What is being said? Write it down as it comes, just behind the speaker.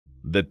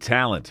The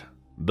talent,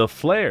 the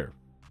flair,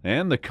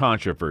 and the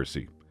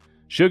controversy.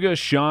 Sugar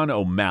Sean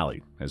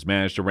O'Malley has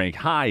managed to rank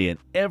high in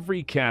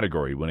every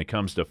category when it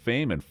comes to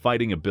fame and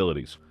fighting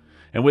abilities.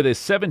 And with his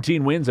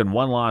 17 wins and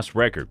 1 loss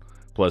record,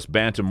 plus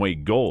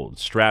bantamweight gold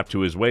strapped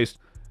to his waist,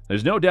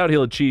 there's no doubt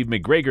he'll achieve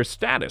McGregor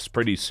status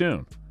pretty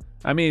soon.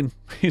 I mean,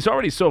 he's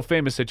already so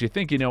famous that you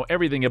think you know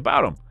everything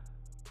about him.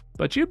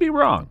 But you'd be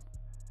wrong.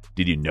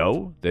 Did you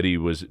know that he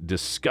was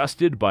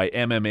disgusted by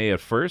MMA at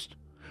first?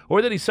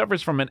 Or that he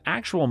suffers from an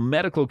actual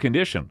medical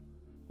condition?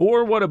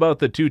 Or what about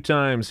the 2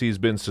 times he's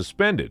been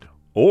suspended?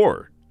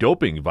 Or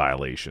doping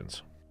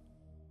violations?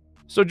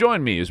 So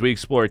join me as we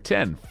explore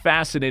 10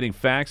 fascinating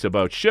facts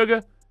about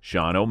Sugar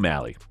Sean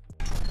O'Malley.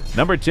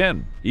 Number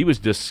 10. He was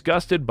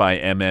disgusted by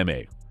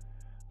MMA.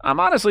 I'm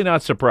honestly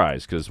not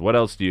surprised, because what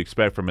else do you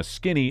expect from a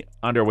skinny,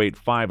 underweight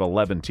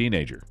 5'11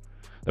 teenager?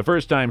 The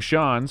first time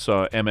Sean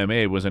saw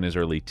MMA was in his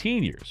early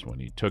teen years, when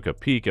he took a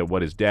peek at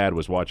what his dad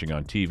was watching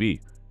on TV,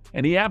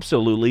 and he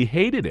absolutely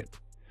hated it.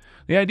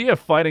 The idea of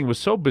fighting was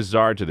so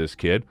bizarre to this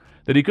kid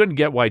that he couldn't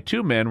get why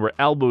 2 men were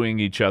elbowing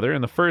each other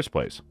in the first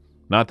place.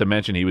 Not to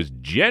mention he was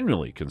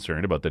genuinely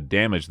concerned about the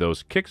damage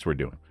those kicks were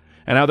doing,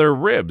 and how their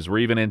ribs were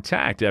even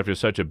intact after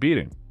such a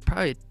beating.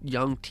 Probably a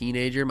young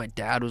teenager. My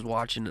dad was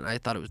watching and I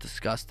thought it was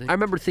disgusting. I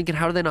remember thinking,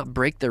 how do they not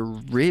break their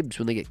ribs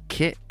when they get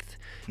kicked?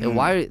 And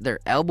why they're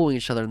elbowing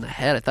each other in the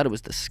head? I thought it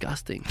was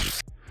disgusting.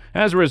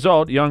 As a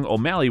result, young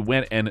O'Malley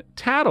went and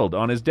tattled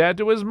on his dad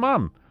to his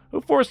mom,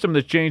 who forced him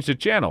to change the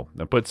channel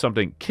and put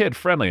something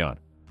kid-friendly on.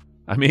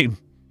 I mean,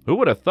 who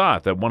would have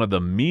thought that one of the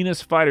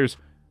meanest fighters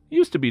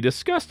used to be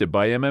disgusted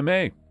by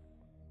MMA?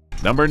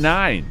 Number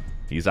 9.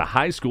 He's a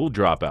high school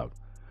dropout.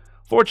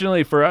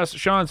 Fortunately for us,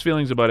 Sean's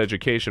feelings about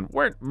education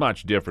weren't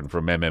much different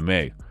from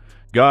MMA.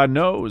 God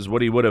knows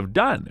what he would have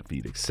done if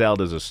he'd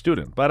excelled as a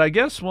student, but I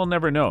guess we'll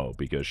never know,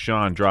 because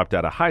Sean dropped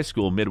out of high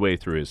school midway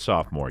through his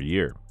sophomore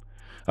year.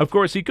 Of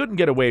course, he couldn't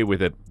get away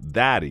with it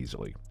that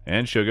easily,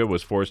 and Sugar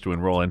was forced to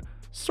enroll in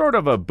sort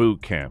of a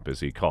boot camp,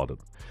 as he called it.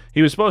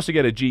 He was supposed to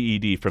get a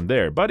GED from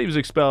there, but he was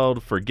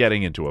expelled for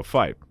getting into a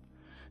fight.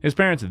 His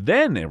parents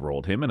then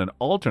enrolled him in an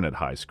alternate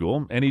high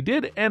school, and he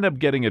did end up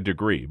getting a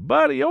degree,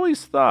 but he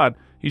always thought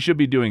he should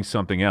be doing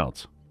something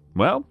else.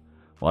 Well,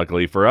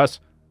 luckily for us,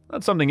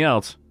 that something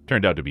else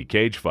turned out to be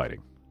cage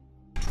fighting.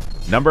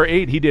 Number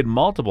 8, he did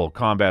multiple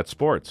combat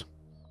sports.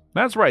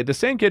 That's right, the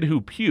same kid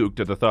who puked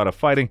at the thought of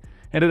fighting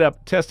ended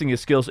up testing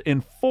his skills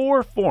in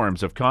 4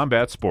 forms of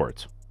combat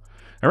sports.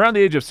 Around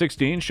the age of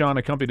 16, Sean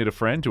accompanied a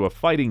friend to a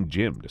fighting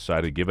gym,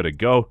 decided to give it a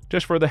go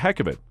just for the heck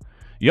of it.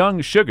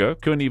 Young Sugar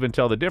couldn't even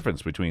tell the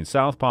difference between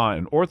southpaw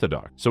and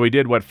orthodox, so he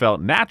did what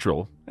felt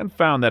natural and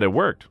found that it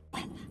worked.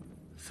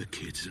 The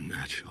kid's a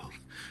natural.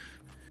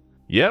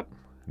 Yep,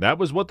 that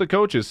was what the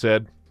coaches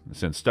said.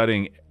 Since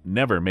studying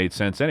never made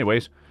sense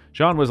anyways,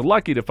 Sean was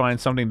lucky to find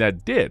something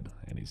that did,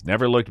 and he's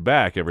never looked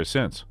back ever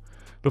since.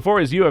 Before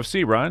his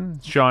UFC run,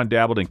 Sean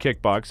dabbled in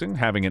kickboxing,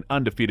 having an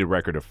undefeated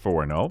record of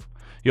 4-0.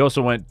 He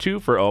also went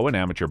 2-0 in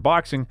amateur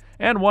boxing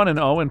and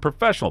 1-0 in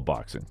professional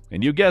boxing.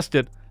 And you guessed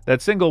it,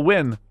 that single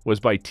win was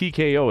by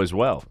TKO as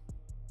well.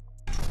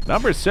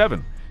 Number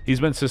 7, he's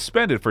been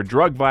suspended for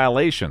drug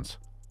violations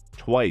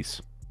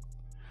twice.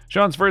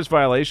 Sean's first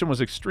violation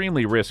was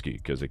extremely risky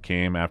because it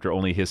came after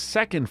only his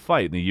 2nd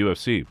fight in the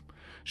UFC.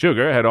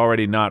 Sugar had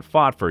already not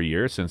fought for a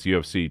year since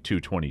UFC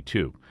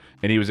 222,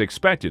 and he was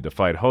expected to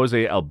fight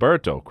Jose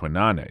Alberto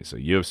Quinones at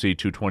UFC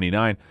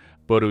 229,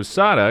 but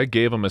USADA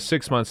gave him a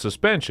 6-month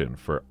suspension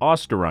for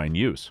Ostarine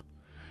use.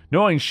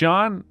 Knowing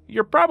Sean,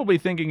 you're probably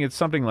thinking it's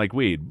something like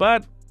weed,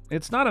 but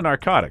it's not a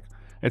narcotic.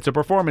 It's a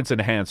performance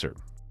enhancer.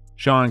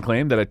 Sean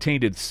claimed that a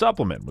tainted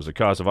supplement was the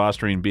cause of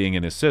Ostarine being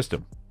in his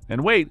system.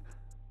 And wait,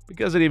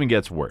 because it even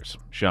gets worse.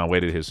 Sean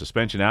waited his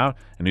suspension out,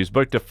 and he was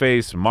booked to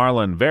face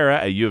Marlon Vera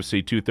at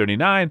UFC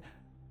 239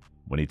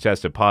 when he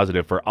tested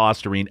positive for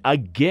Ostarine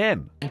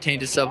again.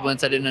 Tainted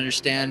supplements, I didn't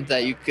understand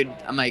that you could.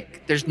 I'm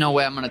like, there's no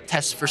way I'm going to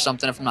test for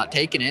something if I'm not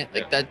taking it.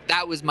 Like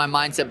that was my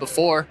mindset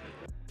before.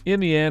 In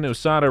the end,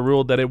 USADA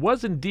ruled that it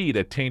was indeed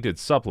a tainted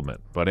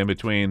supplement, but in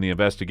between the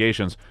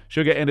investigations,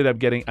 Sugar ended up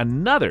getting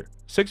another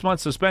 6-month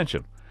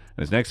suspension.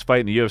 And his next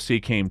fight in the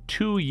UFC came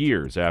 2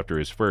 years after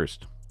his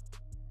first.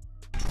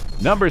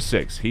 Number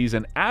 6, he's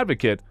an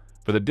advocate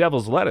for the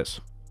devil's lettuce.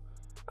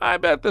 I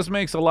bet this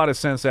makes a lot of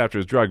sense after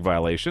his drug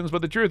violations,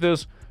 but the truth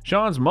is,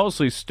 Sean's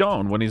mostly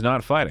stoned when he's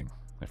not fighting.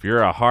 If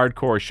you're a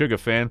hardcore Sugar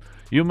fan,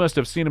 you must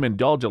have seen him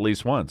indulge at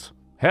least once.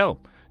 Hell,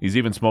 he's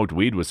even smoked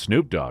weed with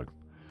Snoop Dogg.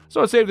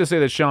 So it's safe to say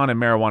that Sean and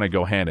marijuana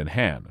go hand in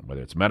hand.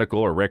 Whether it's medical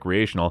or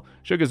recreational,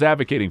 Sugar's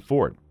advocating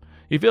for it.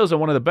 He feels that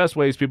one of the best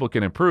ways people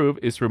can improve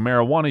is through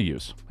marijuana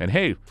use. And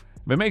hey,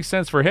 if it makes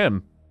sense for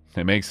him,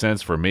 it makes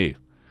sense for me.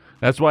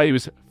 That's why he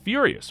was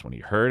furious when he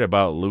heard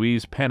about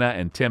Luis Pena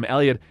and Tim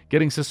Elliott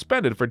getting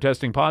suspended for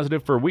testing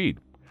positive for weed.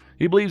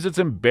 He believes it's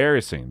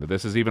embarrassing that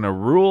this is even a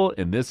rule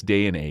in this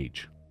day and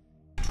age.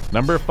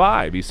 Number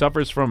 5, he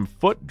suffers from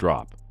foot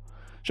drop.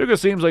 Sugar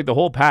seems like the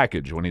whole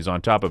package when he's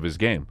on top of his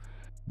game.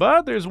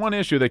 But there's one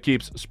issue that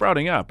keeps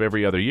sprouting up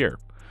every other year.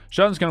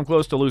 Sean's come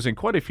close to losing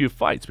quite a few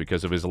fights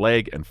because of his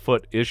leg and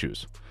foot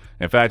issues.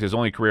 In fact, his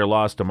only career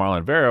loss to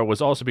Marlon Vera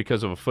was also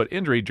because of a foot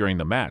injury during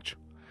the match.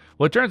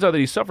 Well, it turns out that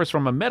he suffers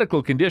from a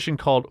medical condition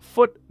called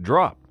foot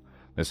drop.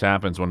 This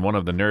happens when one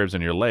of the nerves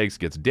in your legs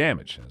gets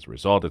damaged. As a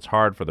result, it's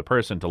hard for the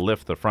person to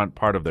lift the front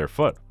part of their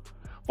foot.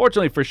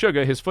 Fortunately for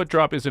Sugar, his foot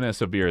drop isn't as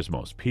severe as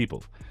most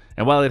people.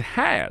 And while it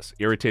has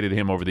irritated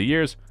him over the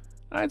years,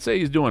 I'd say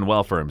he's doing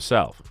well for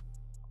himself.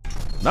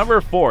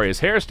 Number 4,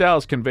 his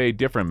hairstyles convey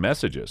different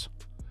messages.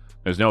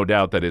 There's no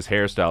doubt that his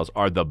hairstyles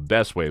are the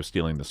best way of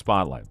stealing the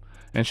spotlight.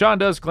 And Sean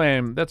does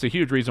claim that's a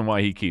huge reason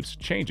why he keeps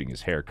changing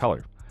his hair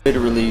color.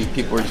 Literally,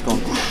 people were just going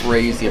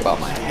crazy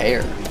about my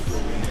hair.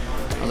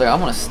 I was like, I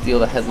want to steal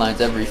the headlines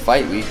every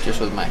fight week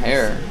just with my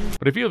hair.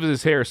 But a few of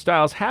his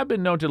hairstyles have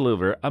been known to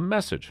deliver a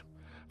message.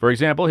 For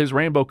example, his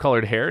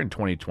rainbow-colored hair in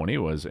 2020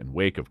 was in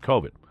wake of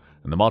COVID,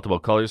 and the multiple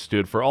colors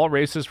stood for all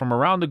races from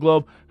around the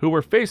globe who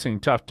were facing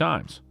tough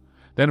times.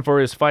 Then for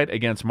his fight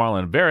against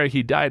Marlon Vera,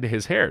 he dyed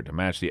his hair to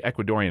match the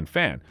Ecuadorian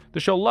fan, to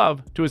show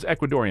love to his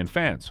Ecuadorian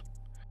fans.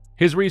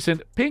 His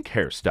recent pink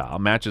hairstyle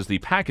matches the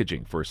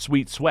packaging for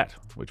Sweet Sweat,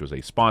 which was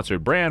a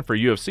sponsored brand for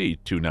UFC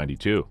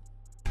 292.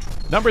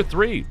 Number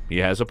 3, he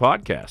has a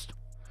podcast.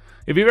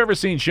 If you've ever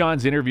seen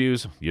Sean's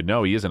interviews, you'd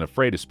know he isn't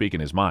afraid to speak in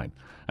his mind.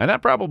 And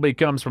that probably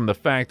comes from the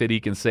fact that he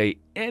can say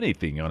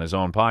anything on his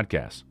own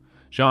podcast.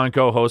 Sean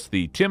co-hosts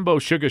the Timbo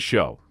Sugar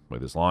Show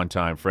with his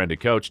longtime friend and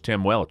coach,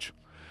 Tim Welch.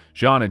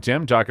 Sean and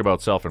Tim talk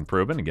about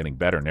self-improvement and getting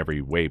better in every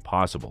way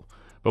possible,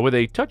 but with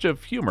a touch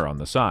of humor on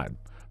the side.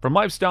 From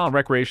lifestyle and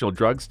recreational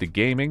drugs to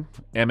gaming,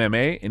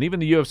 MMA, and even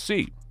the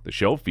UFC, the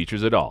show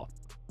features it all.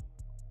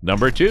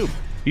 Number 2,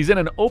 he's in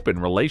an open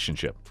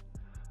relationship.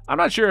 I'm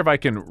not sure if I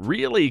can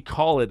really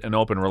call it an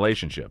open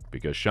relationship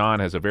because Sean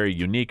has a very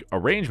unique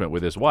arrangement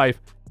with his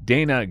wife,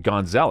 Dana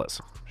Gonzalez.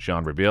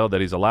 Sean revealed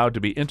that he's allowed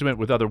to be intimate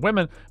with other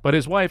women, but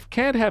his wife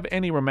can't have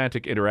any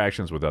romantic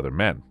interactions with other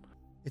men.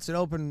 It's an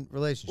open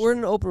relationship. We're in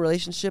an open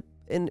relationship,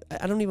 and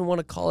I don't even want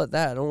to call it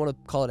that. I don't want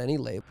to call it any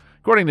label.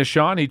 According to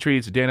Sean, he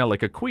treats Dana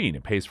like a queen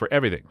and pays for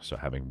everything, so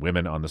having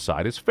women on the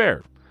side is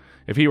fair.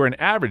 If he were an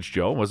average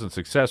Joe and wasn't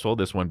successful,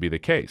 this wouldn't be the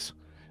case.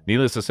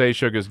 Needless to say,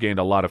 Sugar's gained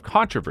a lot of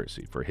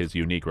controversy for his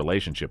unique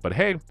relationship, but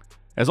hey,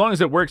 as long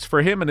as it works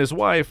for him and his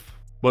wife,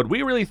 what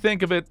we really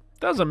think of it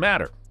doesn't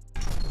matter.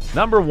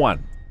 Number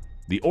 1,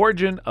 the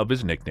origin of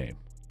his nickname.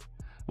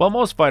 While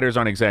most fighters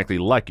aren't exactly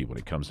lucky when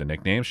it comes to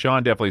nicknames,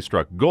 Sean definitely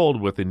struck gold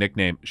with the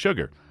nickname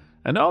Sugar.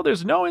 And no,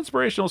 there's no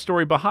inspirational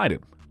story behind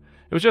it.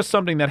 It was just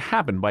something that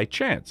happened by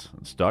chance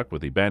and stuck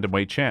with the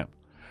bantamweight champ.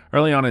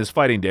 Early on in his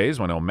fighting days,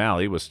 when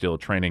O'Malley was still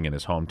training in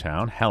his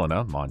hometown,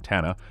 Helena,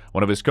 Montana,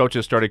 one of his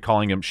coaches started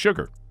calling him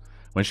Sugar.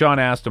 When Sean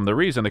asked him the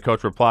reason, the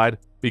coach replied,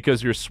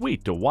 "Because you're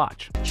sweet to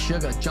watch."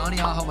 Sugar, Johnny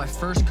Aho, my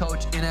first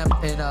coach in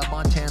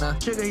Montana.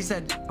 Sugar, he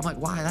said, I'm like,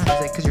 why that?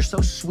 He's like, because you're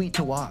so sweet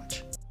to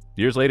watch.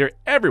 Years later,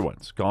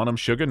 everyone's calling him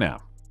Sugar now.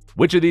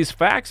 Which of these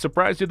facts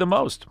surprised you the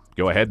most?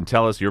 Go ahead and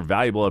tell us your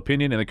valuable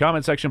opinion in the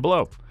comment section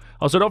below.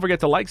 Also, don't forget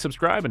to like,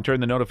 subscribe, and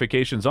turn the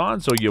notifications on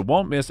so you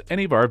won't miss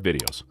any of our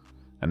videos.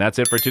 And that's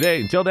it for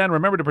today. Until then,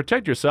 remember to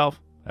protect yourself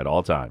at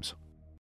all times.